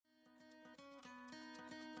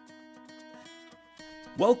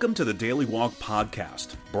Welcome to the Daily Walk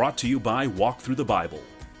Podcast, brought to you by Walk Through the Bible.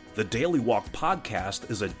 The Daily Walk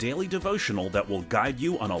Podcast is a daily devotional that will guide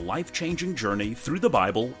you on a life-changing journey through the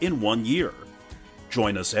Bible in 1 year.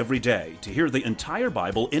 Join us every day to hear the entire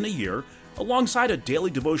Bible in a year, alongside a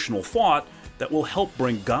daily devotional thought that will help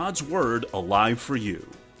bring God's Word alive for you.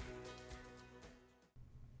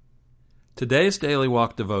 Today's Daily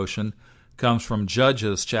Walk devotion comes from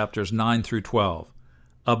Judges chapters 9 through 12.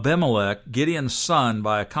 Abimelech, Gideon's son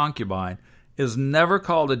by a concubine, is never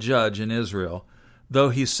called a judge in Israel, though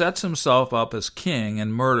he sets himself up as king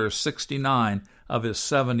and murders 69 of his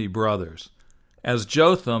 70 brothers. As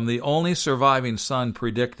Jotham, the only surviving son,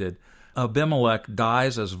 predicted, Abimelech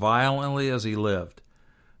dies as violently as he lived.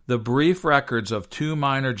 The brief records of two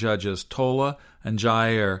minor judges, Tola and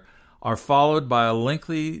Jair, are followed by a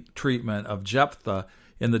lengthy treatment of Jephthah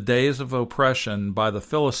in the days of oppression by the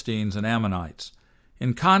Philistines and Ammonites.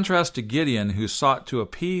 In contrast to Gideon, who sought to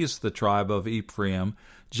appease the tribe of Ephraim,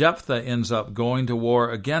 Jephthah ends up going to war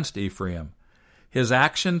against Ephraim. His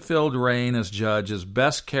action-filled reign as judge is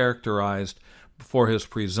best characterized for his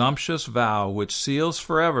presumptuous vow which seals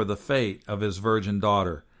forever the fate of his virgin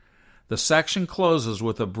daughter. The section closes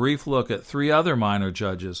with a brief look at three other minor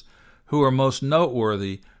judges who are most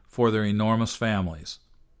noteworthy for their enormous families.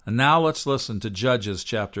 And now let's listen to Judges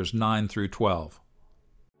chapters 9 through 12.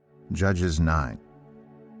 Judges 9.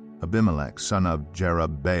 Abimelech, son of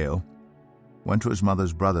Jerubbaal, went to his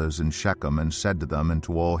mother's brothers in Shechem and said to them and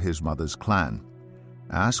to all his mother's clan,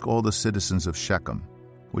 "Ask all the citizens of Shechem,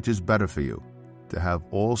 which is better for you, to have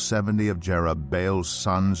all 70 of Jerubbaal's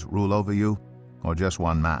sons rule over you, or just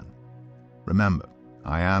one man? Remember,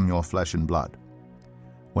 I am your flesh and blood."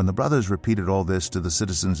 When the brothers repeated all this to the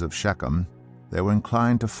citizens of Shechem, they were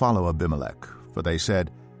inclined to follow Abimelech, for they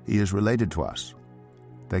said, "He is related to us."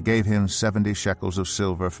 They gave him 70 shekels of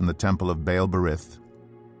silver from the temple of Baal-berith,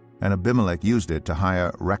 and Abimelech used it to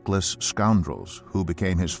hire reckless scoundrels who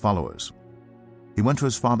became his followers. He went to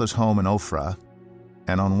his father's home in Ophrah,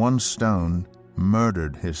 and on one stone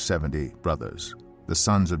murdered his 70 brothers, the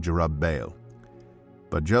sons of Jerubbaal.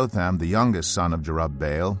 But Jotham, the youngest son of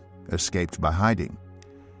Jerubbaal, escaped by hiding.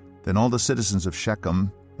 Then all the citizens of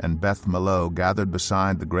Shechem and Beth Millo gathered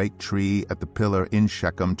beside the great tree at the pillar in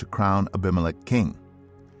Shechem to crown Abimelech king.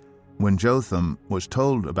 When Jotham was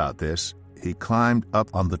told about this, he climbed up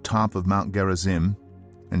on the top of Mount Gerizim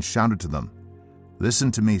and shouted to them, "Listen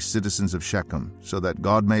to me, citizens of Shechem, so that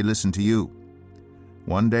God may listen to you."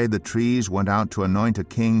 One day the trees went out to anoint a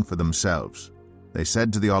king for themselves. They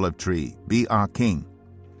said to the olive tree, "Be our king."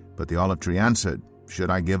 But the olive tree answered, "Should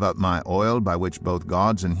I give up my oil by which both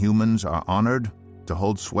gods and humans are honored, to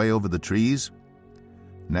hold sway over the trees?"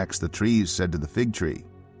 Next the trees said to the fig tree,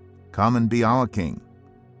 "Come and be our king."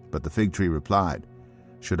 But the fig tree replied,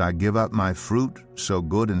 "Should I give up my fruit, so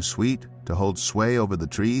good and sweet, to hold sway over the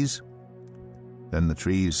trees?" Then the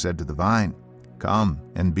trees said to the vine, "Come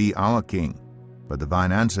and be our king." But the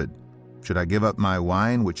vine answered, "Should I give up my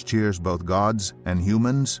wine, which cheers both gods and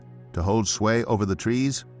humans, to hold sway over the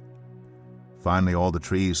trees?" Finally all the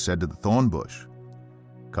trees said to the thorn bush,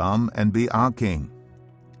 "Come and be our king."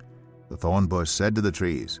 The thorn bush said to the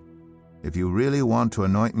trees, "If you really want to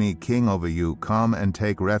anoint me king over you, come and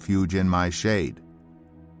take refuge in my shade.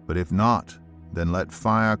 But if not, then let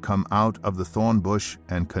fire come out of the thorn bush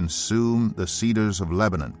and consume the cedars of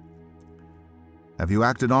Lebanon." Have you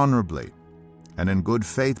acted honorably and in good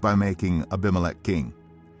faith by making Abimelech king?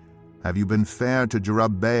 Have you been fair to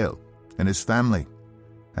Jerubbaal and his family?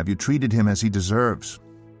 Have you treated him as he deserves?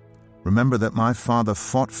 Remember that my father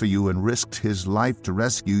fought for you and risked his life to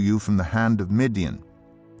rescue you from the hand of Midian.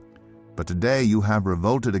 But today you have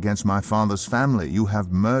revolted against my father's family. You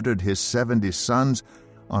have murdered his 70 sons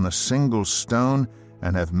on a single stone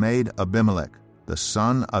and have made Abimelech, the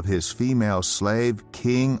son of his female slave,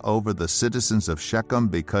 king over the citizens of Shechem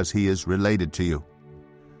because he is related to you.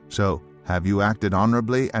 So, have you acted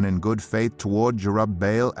honorably and in good faith toward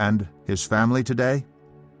Jerubbaal and his family today?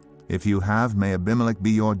 If you have, may Abimelech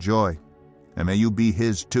be your joy, and may you be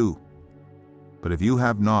his too. But if you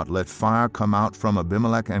have not, let fire come out from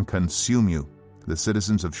Abimelech and consume you, the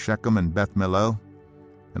citizens of Shechem and Beth Millo,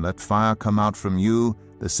 and let fire come out from you,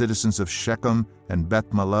 the citizens of Shechem and Beth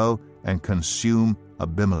Millo, and consume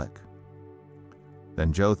Abimelech."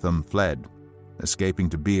 Then Jotham fled, escaping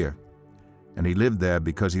to Beer, and he lived there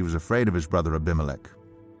because he was afraid of his brother Abimelech.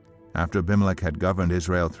 After Abimelech had governed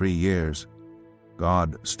Israel 3 years,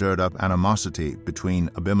 God stirred up animosity between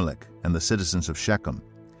Abimelech and the citizens of Shechem,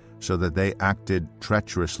 so that they acted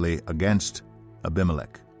treacherously against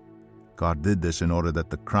Abimelech. God did this in order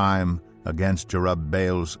that the crime against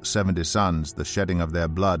Jerubbaal's 70 sons, the shedding of their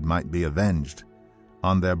blood, might be avenged,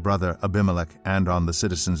 on their brother Abimelech and on the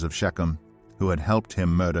citizens of Shechem, who had helped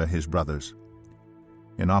him murder his brothers.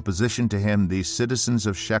 In opposition to him, these citizens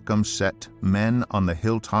of Shechem set men on the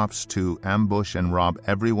hilltops to ambush and rob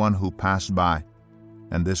everyone who passed by,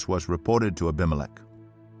 and this was reported to Abimelech.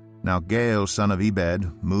 Now Gaal, son of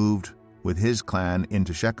Ebed, moved with his clan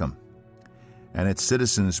into Shechem, and its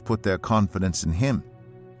citizens put their confidence in him.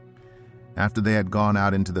 After they had gone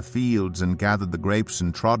out into the fields and gathered the grapes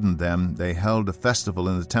and trodden them, they held a festival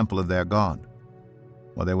in the temple of their God.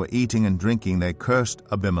 While they were eating and drinking, they cursed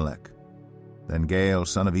Abimelech. Then Gaal,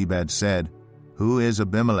 son of Ebed, said, "Who is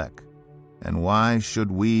Abimelech? And why should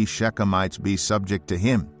we Shechemites be subject to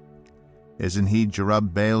him? Isn't he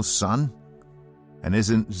Jerubbaal's son? And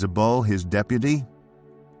isn't Zebul his deputy?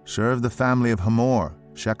 Serve the family of Hamor,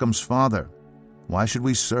 Shechem's father. Why should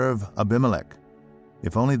we serve Abimelech?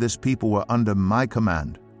 If only this people were under my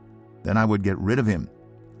command, then I would get rid of him.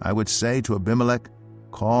 I would say to Abimelech,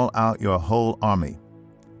 'Call out your whole army.'"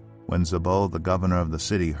 When Zebul, the governor of the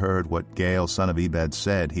city, heard what Gaal, son of Ebed,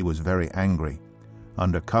 said, he was very angry.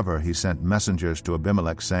 Under cover he sent messengers to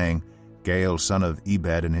Abimelech, saying, "Gaal, son of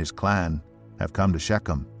Ebed, and his clan have come to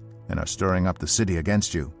Shechem, and are stirring up the city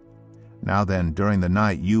against you. Now then, during the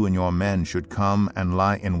night you and your men should come and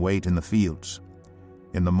lie in wait in the fields.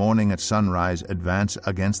 In the morning at sunrise advance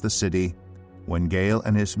against the city. When Gaal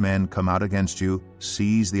and his men come out against you,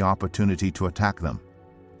 seize the opportunity to attack them."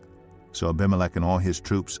 So Abimelech and all his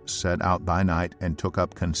troops set out by night and took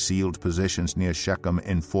up concealed positions near Shechem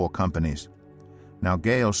in 4 companies. Now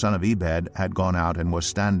Gaal, son of Ebed, had gone out and was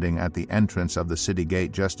standing at the entrance of the city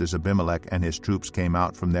gate just as Abimelech and his troops came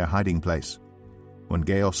out from their hiding place. When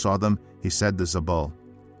Gaal saw them, he said to Zebul,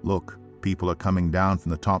 "Look, people are coming down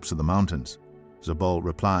from the tops of the mountains." Zebul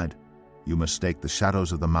replied, "You mistake the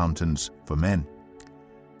shadows of the mountains for men."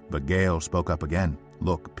 But Gaal spoke up again,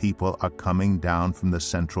 "Look, people are coming down from the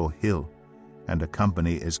central hill, and a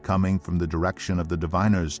company is coming from the direction of the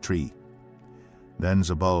diviner's tree." Then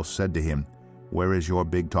Zebul said to him, "Where is your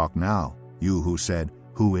big talk now, you who said,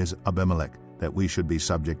 'Who is Abimelech, that we should be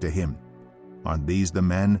subject to him?' Aren't these the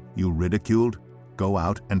men you ridiculed? Go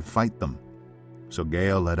out and fight them." So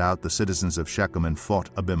Gaal led out the citizens of Shechem and fought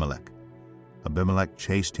Abimelech. Abimelech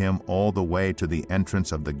chased him all the way to the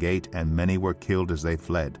entrance of the gate, and many were killed as they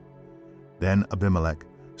fled. Then Abimelech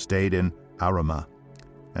stayed in Arumah,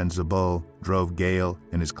 and Zebul drove Gaal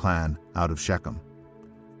and his clan out of Shechem.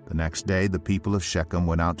 The next day the people of Shechem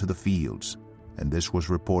went out to the fields, and this was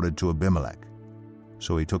reported to Abimelech.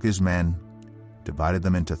 So he took his men, divided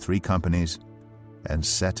them into 3 companies, and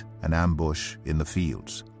set an ambush in the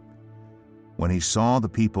fields. When he saw the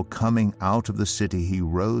people coming out of the city, he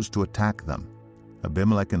rose to attack them.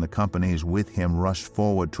 Abimelech and the companies with him rushed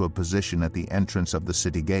forward to a position at the entrance of the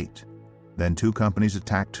city gate. Then 2 companies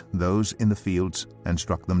attacked those in the fields and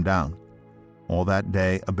struck them down. All that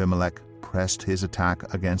day Abimelech pressed his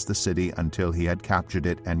attack against the city until he had captured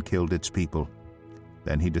it and killed its people.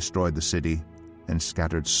 Then he destroyed the city and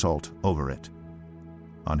scattered salt over it.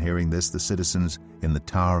 On hearing this, the citizens in the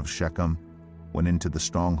tower of Shechem went into the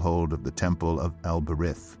stronghold of the temple of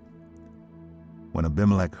El-Berith. When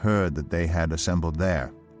Abimelech heard that they had assembled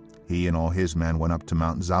there, he and all his men went up to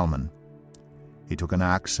Mount Zalmon. He took an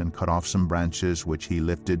axe and cut off some branches, which he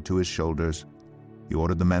lifted to his shoulders. He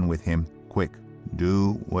ordered the men with him, "Quick,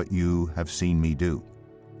 do what you have seen me do."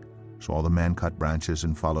 So all the men cut branches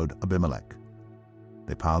and followed Abimelech.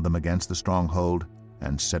 They piled them against the stronghold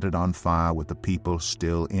and set it on fire with the people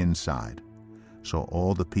still inside. So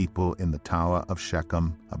all the people in the tower of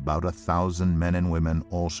Shechem, about 1,000 men and women,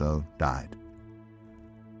 also died.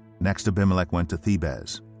 Next Abimelech went to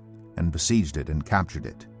Thebez and besieged it and captured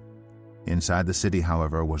it. Inside the city,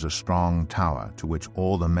 however, was a strong tower to which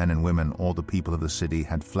all the men and women, all the people of the city,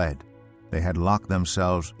 had fled. They had locked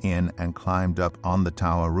themselves in and climbed up on the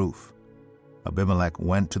tower roof. Abimelech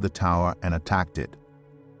went to the tower and attacked it.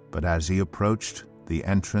 But as he approached the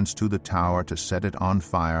entrance to the tower to set it on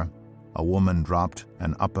fire, a woman dropped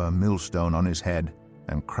an upper millstone on his head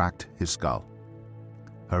and cracked his skull.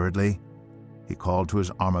 Hurriedly, he called to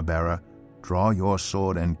his armor-bearer, "Draw your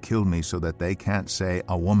sword and kill me so that they can't say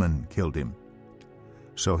a woman killed him."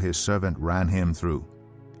 So his servant ran him through,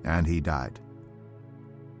 and he died.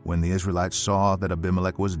 When the Israelites saw that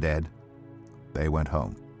Abimelech was dead, they went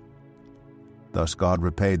home. Thus God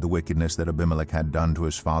repaid the wickedness that Abimelech had done to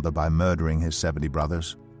his father by murdering his 70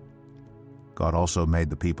 brothers. God also made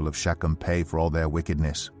the people of Shechem pay for all their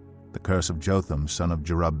wickedness. The curse of Jotham, son of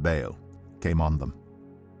Jerubbaal, came on them.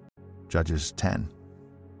 Judges 10.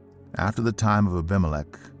 After the time of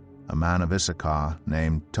Abimelech, a man of Issachar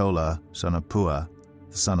named Tola, son of Puah,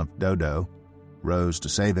 the son of Dodo, rose to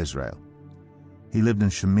save Israel. He lived in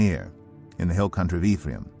Shamir, in the hill country of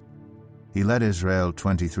Ephraim. He led Israel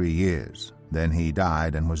 23 years. Then he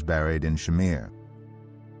died and was buried in Shamir.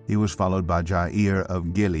 He was followed by Jair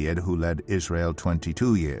of Gilead, who led Israel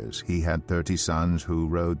 22 years. He had 30 sons who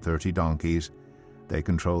rode 30 donkeys. They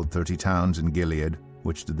controlled 30 towns in Gilead,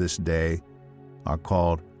 which to this day are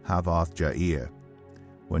called Havoth Jair.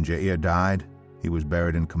 When Jair died, he was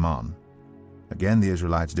buried in Kamon. Again the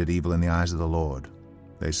Israelites did evil in the eyes of the Lord.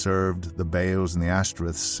 They served the Baals and the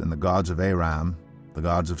Ashtoreths and the gods of Aram, the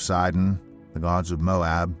gods of Sidon, the gods of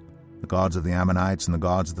Moab, the gods of the Ammonites, and the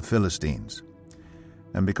gods of the Philistines.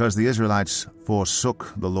 And because the Israelites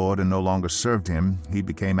forsook the Lord and no longer served him, he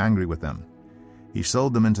became angry with them. He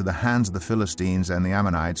sold them into the hands of the Philistines and the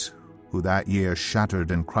Ammonites, who that year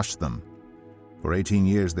shattered and crushed them. For 18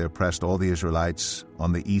 years they oppressed all the Israelites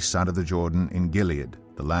on the east side of the Jordan in Gilead,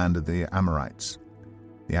 the land of the Amorites.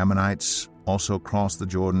 The Ammonites also crossed the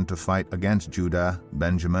Jordan to fight against Judah,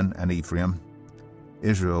 Benjamin, and Ephraim.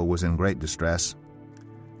 Israel was in great distress.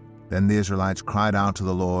 Then the Israelites cried out to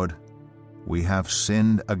the Lord, "We have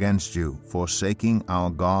sinned against you, forsaking our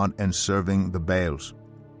God and serving the Baals."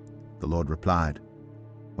 The Lord replied,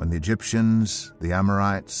 "When the Egyptians, the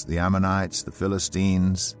Amorites, the Ammonites, the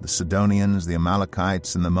Philistines, the Sidonians, the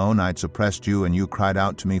Amalekites, and the Maonites oppressed you, and you cried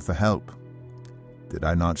out to me for help, did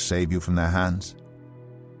I not save you from their hands?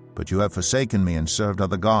 But you have forsaken me and served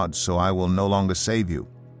other gods, so I will no longer save you.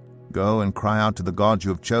 Go and cry out to the gods you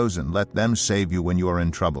have chosen. Let them save you when you are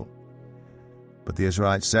in trouble." But the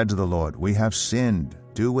Israelites said to the Lord, "We have sinned.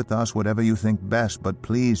 Do with us whatever you think best, but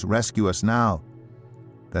please rescue us now."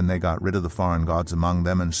 Then they got rid of the foreign gods among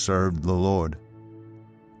them and served the Lord.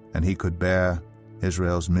 And he could bear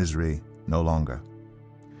Israel's misery no longer.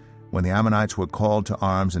 When the Ammonites were called to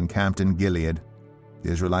arms and camped in Gilead,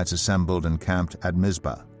 the Israelites assembled and camped at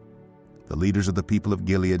Mizpah. The leaders of the people of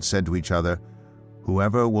Gilead said to each other,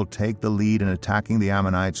 "Whoever will take the lead in attacking the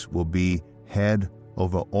Ammonites will be head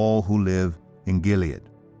over all who live in Gilead."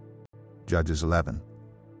 Judges 11.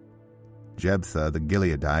 Jephthah the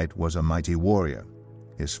Gileadite was a mighty warrior.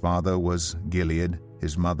 His father was Gilead,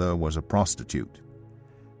 his mother was a prostitute.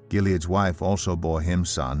 Gilead's wife also bore him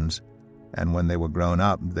sons, and when they were grown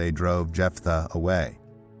up, they drove Jephthah away.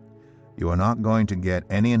 "You are not going to get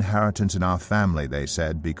any inheritance in our family," they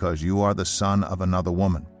said, "because you are the son of another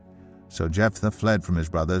woman." So Jephthah fled from his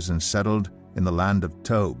brothers and settled in the land of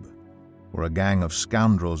Tob, where a gang of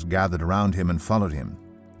scoundrels gathered around him and followed him.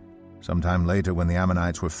 Sometime later, when the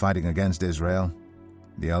Ammonites were fighting against Israel,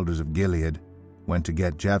 the elders of Gilead went to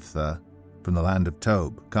get Jephthah from the land of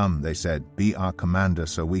Tob. "Come," they said, "be our commander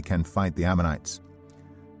so we can fight the Ammonites."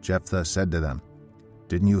 Jephthah said to them,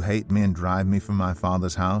 "Didn't you hate me and drive me from my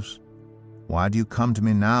father's house? Why do you come to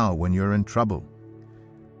me now when you're in trouble?"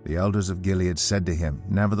 The elders of Gilead said to him,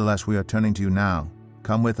 "Nevertheless, we are turning to you now.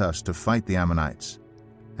 Come with us to fight the Ammonites,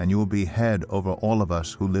 and you will be head over all of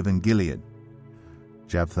us who live in Gilead."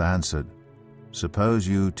 Jephthah answered, "Suppose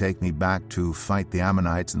you take me back to fight the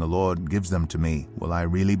Ammonites and the Lord gives them to me. Will I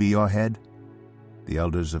really be your head?" The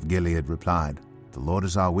elders of Gilead replied, "The Lord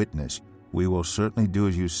is our witness. We will certainly do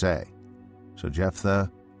as you say." So Jephthah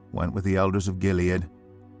went with the elders of Gilead,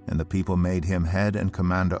 and the people made him head and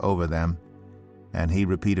commander over them, and he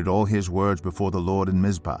repeated all his words before the Lord in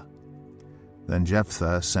Mizpah. Then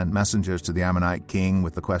Jephthah sent messengers to the Ammonite king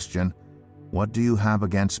with the question, "What do you have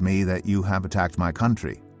against me that you have attacked my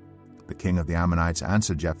country?" The king of the Ammonites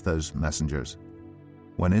answered Jephthah's messengers,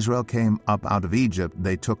 "When Israel came up out of Egypt,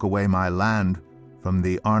 they took away my land from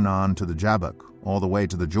the Arnon to the Jabbok, all the way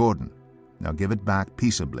to the Jordan. Now give it back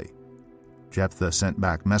peaceably." Jephthah sent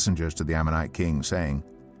back messengers to the Ammonite king, saying,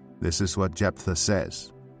 "This is what Jephthah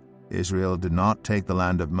says. Israel did not take the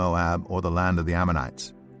land of Moab or the land of the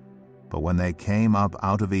Ammonites. But when they came up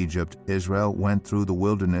out of Egypt, Israel went through the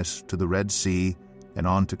wilderness to the Red Sea and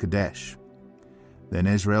on to Kadesh. Then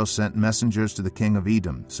Israel sent messengers to the king of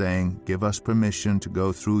Edom, saying, 'Give us permission to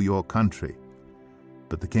go through your country.'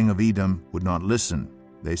 But the king of Edom would not listen.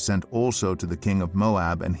 They sent also to the king of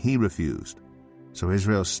Moab, and he refused. So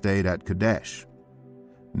Israel stayed at Kadesh.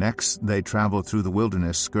 Next they traveled through the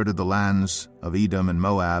wilderness, skirted the lands of Edom and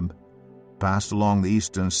Moab, passed along the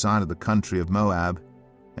eastern side of the country of Moab,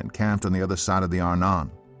 and camped on the other side of the Arnon.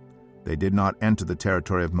 They did not enter the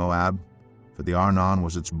territory of Moab, for the Arnon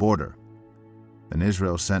was its border. Then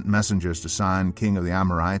Israel sent messengers to Sihon, king of the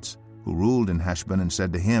Amorites, who ruled in Heshbon, and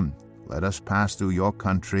said to him, 'Let us pass through your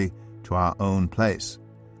country to our own place.'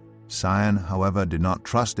 Sihon, however, did not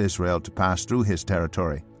trust Israel to pass through his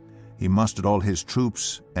territory. He mustered all his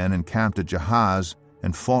troops and encamped at Jahaz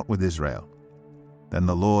and fought with Israel. Then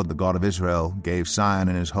the Lord, the God of Israel, gave Sihon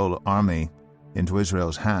and his whole army into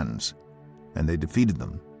Israel's hands. and they defeated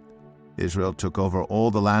them. Israel took over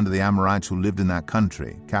all the land of the Amorites who lived in that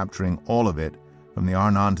country, capturing all of it from the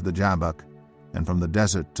Arnon to the Jabbok, and from the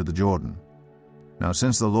desert to the Jordan. Now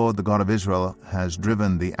since the Lord, the God of Israel, has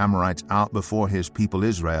driven the Amorites out before his people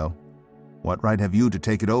Israel, what right have you to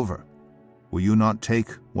take it over? Will you not take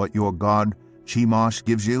what your god Chemosh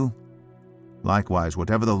gives you? Likewise,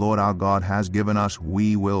 whatever the Lord our God has given us,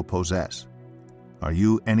 we will possess. Are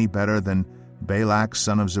you any better than Balak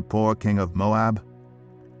son of Zippor, king of Moab?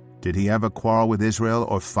 Did he ever quarrel with Israel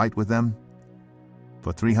or fight with them?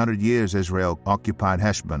 For 300 years Israel occupied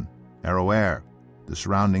Heshbon, Aroer, the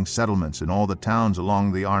surrounding settlements, and all the towns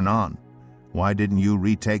along the Arnon. Why didn't you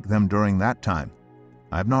retake them during that time?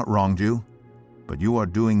 I have not wronged you, but you are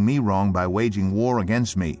doing me wrong by waging war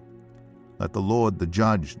against me. Let the Lord, the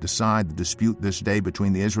judge, decide the dispute this day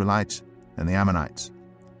between the Israelites and the Ammonites.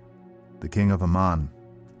 The king of Ammon,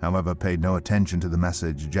 however, paid no attention to the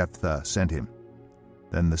message Jephthah sent him.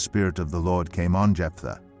 Then the Spirit of the Lord came on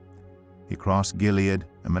Jephthah. He crossed Gilead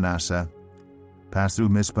and Manasseh, passed through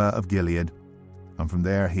Mizpah of Gilead, and from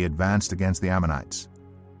there he advanced against the Ammonites.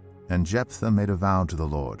 And Jephthah made a vow to the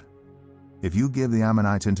Lord, "If you give the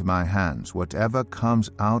Ammonites into my hands, whatever comes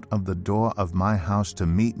out of the door of my house to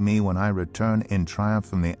meet me when I return in triumph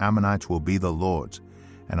from the Ammonites will be the Lord's,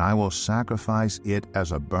 and I will sacrifice it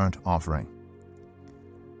as a burnt offering."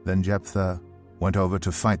 Then Jephthah went over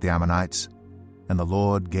to fight the Ammonites, and the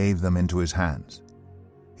Lord gave them into his hands.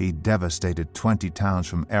 He devastated 20 towns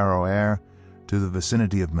from Aroer to the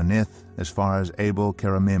vicinity of Manith as far as Abel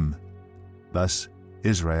Keramim. Thus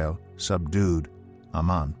Israel subdued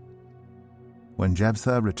Ammon. When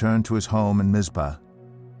Jephthah returned to his home in Mizpah,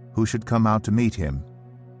 who should come out to meet him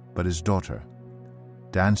but his daughter,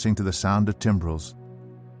 dancing to the sound of timbrels?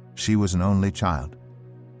 She was an only child.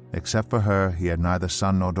 Except for her, he had neither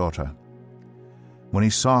son nor daughter. When he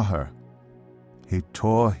saw her, he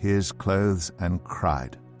tore his clothes and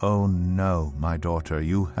cried, "Oh no, my daughter,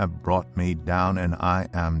 you have brought me down, and I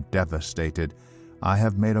am devastated. I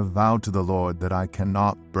have made a vow to the Lord that I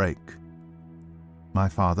cannot break." "My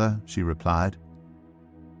father," she replied,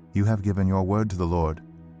 "you have given your word to the Lord.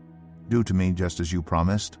 Do to me just as you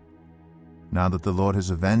promised. Now that the Lord has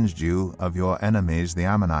avenged you of your enemies, the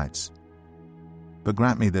Ammonites. But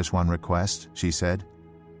grant me this one request," she said.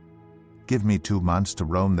 "Give me 2 months to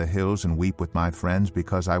roam the hills and weep with my friends,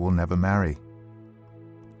 because I will never marry."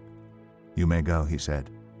 "You may go," he said.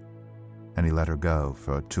 And he let her go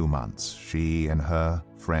for 2 months. She and her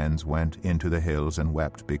friends went into the hills and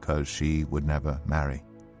wept because she would never marry.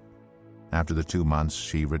 After the 2 months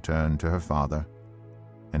she returned to her father,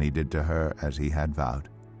 and he did to her as he had vowed,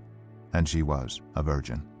 and she was a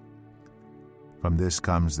virgin. From this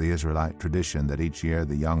comes the Israelite tradition that each year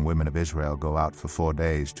the young women of Israel go out for 4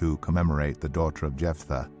 days to commemorate the daughter of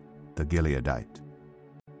Jephthah, the Gileadite.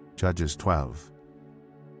 Judges 12.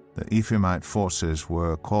 The Ephraimite forces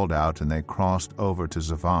were called out, and they crossed over to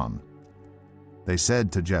Zavon. They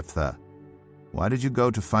said to Jephthah, "Why did you go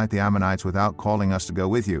to fight the Ammonites without calling us to go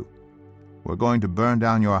with you? We're going to burn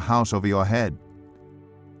down your house over your head."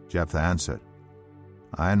 Jephthah answered,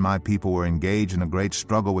 "I and my people were engaged in a great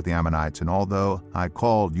struggle with the Ammonites, and although I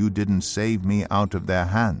called, you didn't save me out of their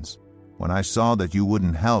hands. When I saw that you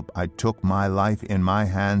wouldn't help, I took my life in my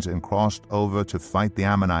hands and crossed over to fight the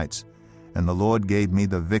Ammonites, and the Lord gave me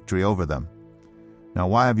the victory over them. Now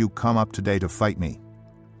why have you come up today to fight me?"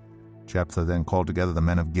 Jephthah then called together the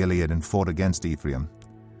men of Gilead and fought against Ephraim.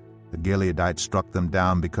 The Gileadites struck them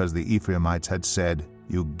down because the Ephraimites had said,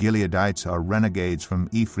 "You Gileadites are renegades from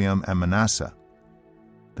Ephraim and Manasseh."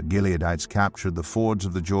 The Gileadites captured the fords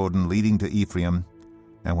of the Jordan leading to Ephraim,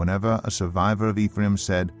 and whenever a survivor of Ephraim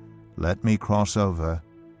said, "Let me cross over,"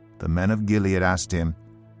 the men of Gilead asked him,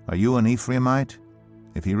 "Are you an Ephraimite?"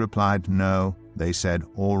 If he replied, "No," they said,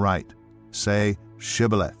 "All right, say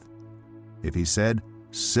Shibboleth." If he said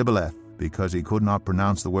Sibboleth because he could not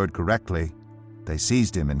pronounce the word correctly, they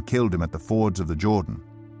seized him and killed him at the fords of the Jordan.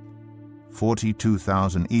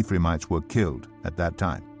 42,000 Ephraimites were killed at that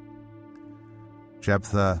time.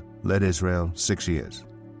 Jephthah led Israel 6 years.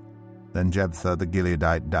 Then Jephthah the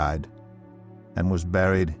Gileadite died and was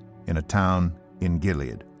buried in a town in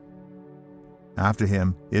Gilead. After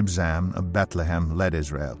him, Ibzan of Bethlehem led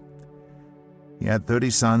Israel. He had 30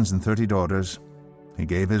 sons and 30 daughters. He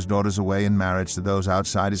gave his daughters away in marriage to those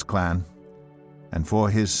outside his clan, and for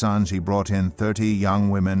his sons he brought in 30 young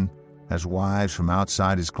women as wives from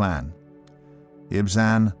outside his clan.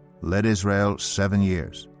 Ibzan led Israel 7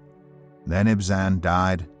 years. Then Ibzan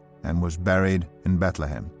died and was buried in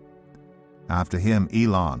Bethlehem. After him,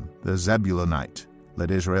 Elon the Zebulunite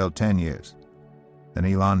led Israel 10 years. Then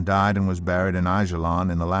Elon died and was buried in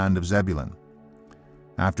Aijalon in the land of Zebulun.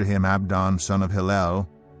 After him Abdon son of Hillel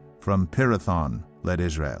from Pirathon led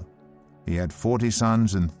Israel. He had 40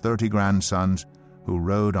 sons and 30 grandsons who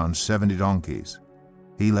rode on 70 donkeys.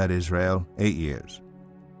 He led Israel 8 years.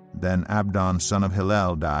 Then Abdon son of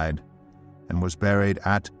Hillel died and was buried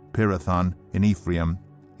at Pirathon in Ephraim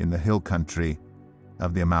in the hill country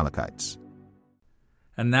of the Amalekites.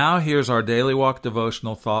 And now here's our Daily Walk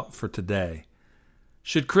devotional thought for today.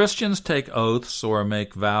 Should Christians take oaths or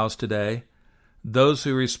make vows today? Those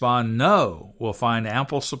who respond no will find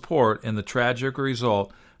ample support in the tragic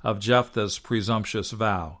result of Jephthah's presumptuous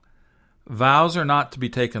vow. Vows are not to be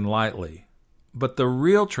taken lightly, but the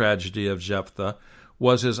real tragedy of Jephthah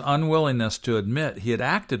was his unwillingness to admit he had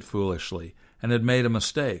acted foolishly and had made a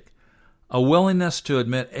mistake. A willingness to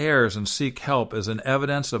admit errors and seek help is an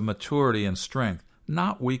evidence of maturity and strength,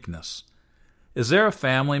 not weakness. Is there a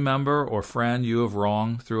family member or friend you have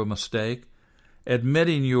wronged through a mistake?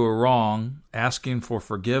 Admitting you were wrong, asking for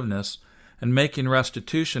forgiveness, and making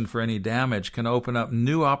restitution for any damage can open up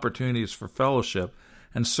new opportunities for fellowship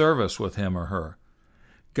and service with him or her.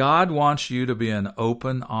 God wants you to be an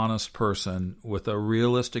open, honest person with a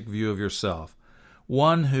realistic view of yourself,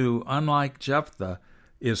 one who, unlike Jephthah,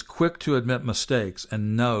 is quick to admit mistakes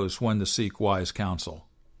and knows when to seek wise counsel.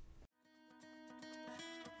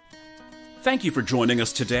 Thank you for joining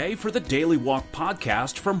us today for the Daily Walk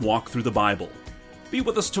podcast from Walk Through the Bible. Be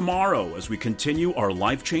with us tomorrow as we continue our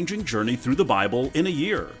life-changing journey through the Bible in a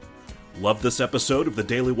year. Love this episode of the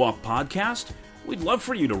Daily Walk podcast? We'd love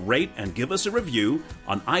for you to rate and give us a review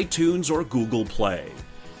on iTunes or Google Play.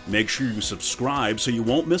 Make sure you subscribe so you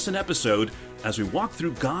won't miss an episode as we walk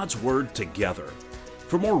through God's Word together.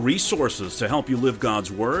 For more resources to help you live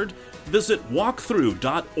God's Word, visit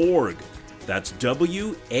walkthrough.org. That's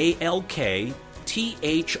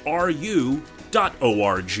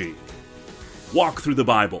WALKTHRU.org. Walk through the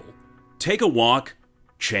Bible. Take a walk,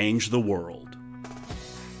 change the world.